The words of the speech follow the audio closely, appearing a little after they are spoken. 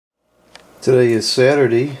Today is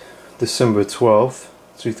Saturday, December 12th,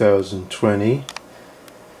 2020,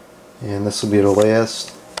 and this will be the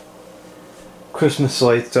last Christmas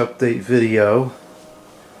lights update video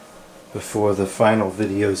before the final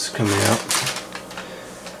videos come out.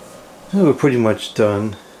 We're pretty much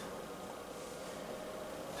done.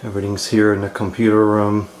 Everything's here in the computer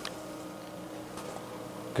room.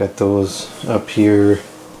 Got those up here.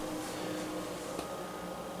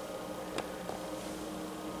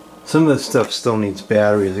 Some of this stuff still needs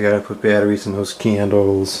batteries. I gotta put batteries in those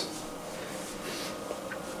candles.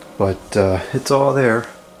 But it's all there.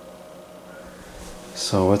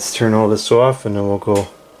 So let's turn all this off and then we'll go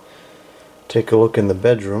take a look in the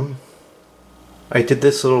bedroom. I did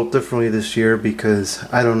this a little differently this year because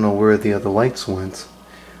I don't know where the other lights went.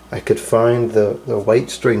 I could find the white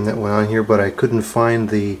string that went on here, but I couldn't find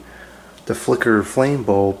the flicker flame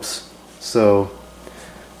bulbs. So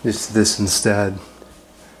just this instead.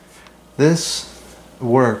 This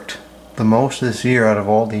worked the most this year out of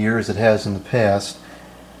all the years it has in the past.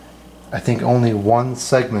 I think only one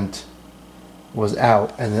segment was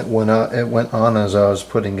out and it went on as I was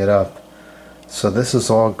putting it up. So this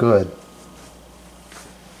is all good.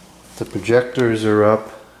 The projectors are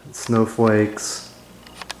up, snowflakes,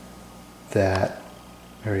 that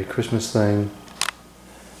Merry Christmas thing.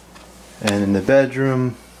 And in the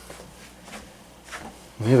bedroom,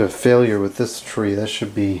 we have a failure with this tree. That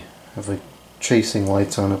should have like chasing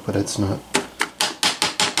lights on it, but it's not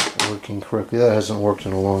working correctly. That hasn't worked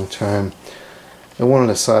in a long time. And one of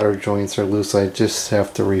the solder joints are loose. I just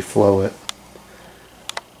have to reflow it.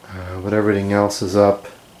 But everything else is up,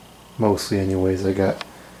 mostly anyways. I got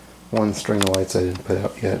one string of lights I didn't put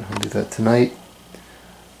out yet. I'll do that tonight.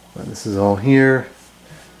 But this is all here.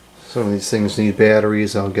 Some of these things need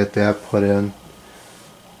batteries. I'll get that put in.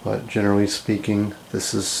 But generally speaking,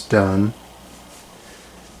 this is done.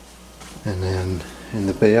 And then in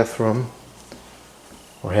the bathroom,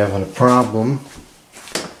 we're having a problem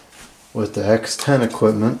with the X10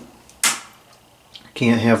 equipment.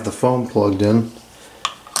 Can't have the phone plugged in,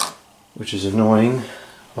 which is annoying,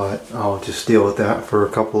 but I'll just deal with that for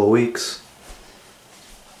a couple of weeks.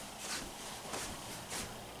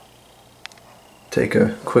 Take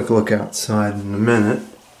a quick look outside in a minute.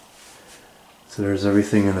 So there's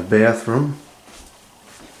everything in the bathroom.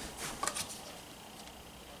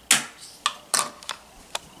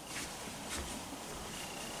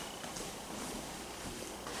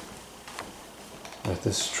 Got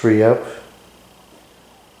this tree up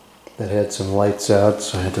that had some lights out,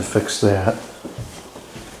 so I had to fix that.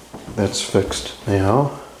 That's fixed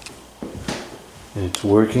now, and it's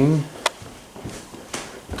working.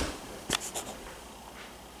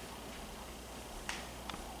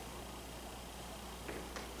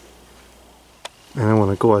 And I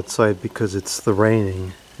want to go outside because it's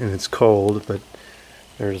raining and it's cold, but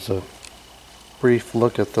there's a brief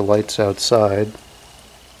look at the lights outside.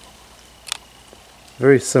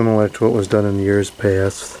 Very similar to what was done in years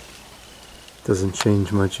past. Doesn't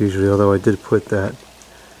change much usually, although I did put that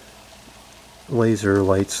laser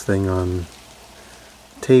lights thing on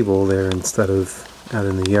the table there instead of out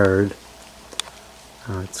in the yard.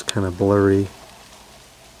 It's kind of blurry.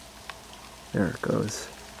 There it goes.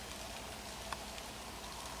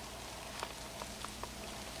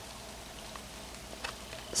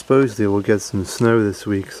 Supposedly we'll get some snow this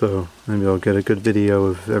week, so maybe I'll get a good video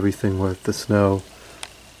of everything with the snow.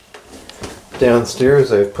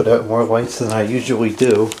 Downstairs I've put out more lights than I usually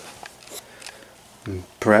do, and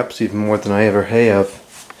perhaps even more than I ever have.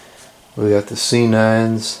 We got the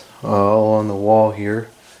C9s all on the wall here,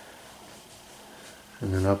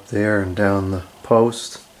 and then up there and down the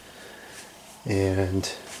post, and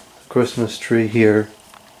the Christmas tree here,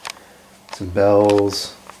 some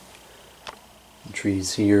bells,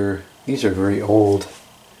 trees here. These are very old,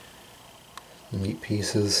 neat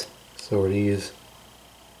pieces. So are these.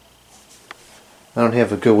 I don't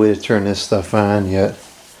have a good way to turn this stuff on yet.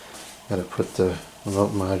 Gotta put the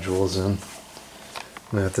remote modules in.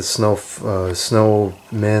 I have the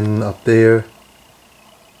snowmen up there.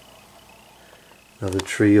 Another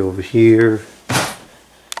tree over here.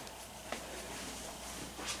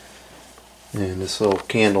 And this little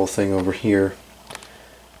candle thing over here.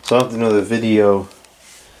 So I'll have another video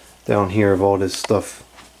down here of all this stuff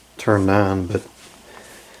turned on, but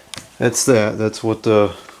that's that. That's what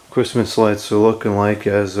the Christmas lights are looking like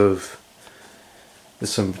as of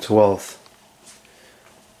December 12th.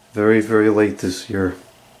 Very, very late this year.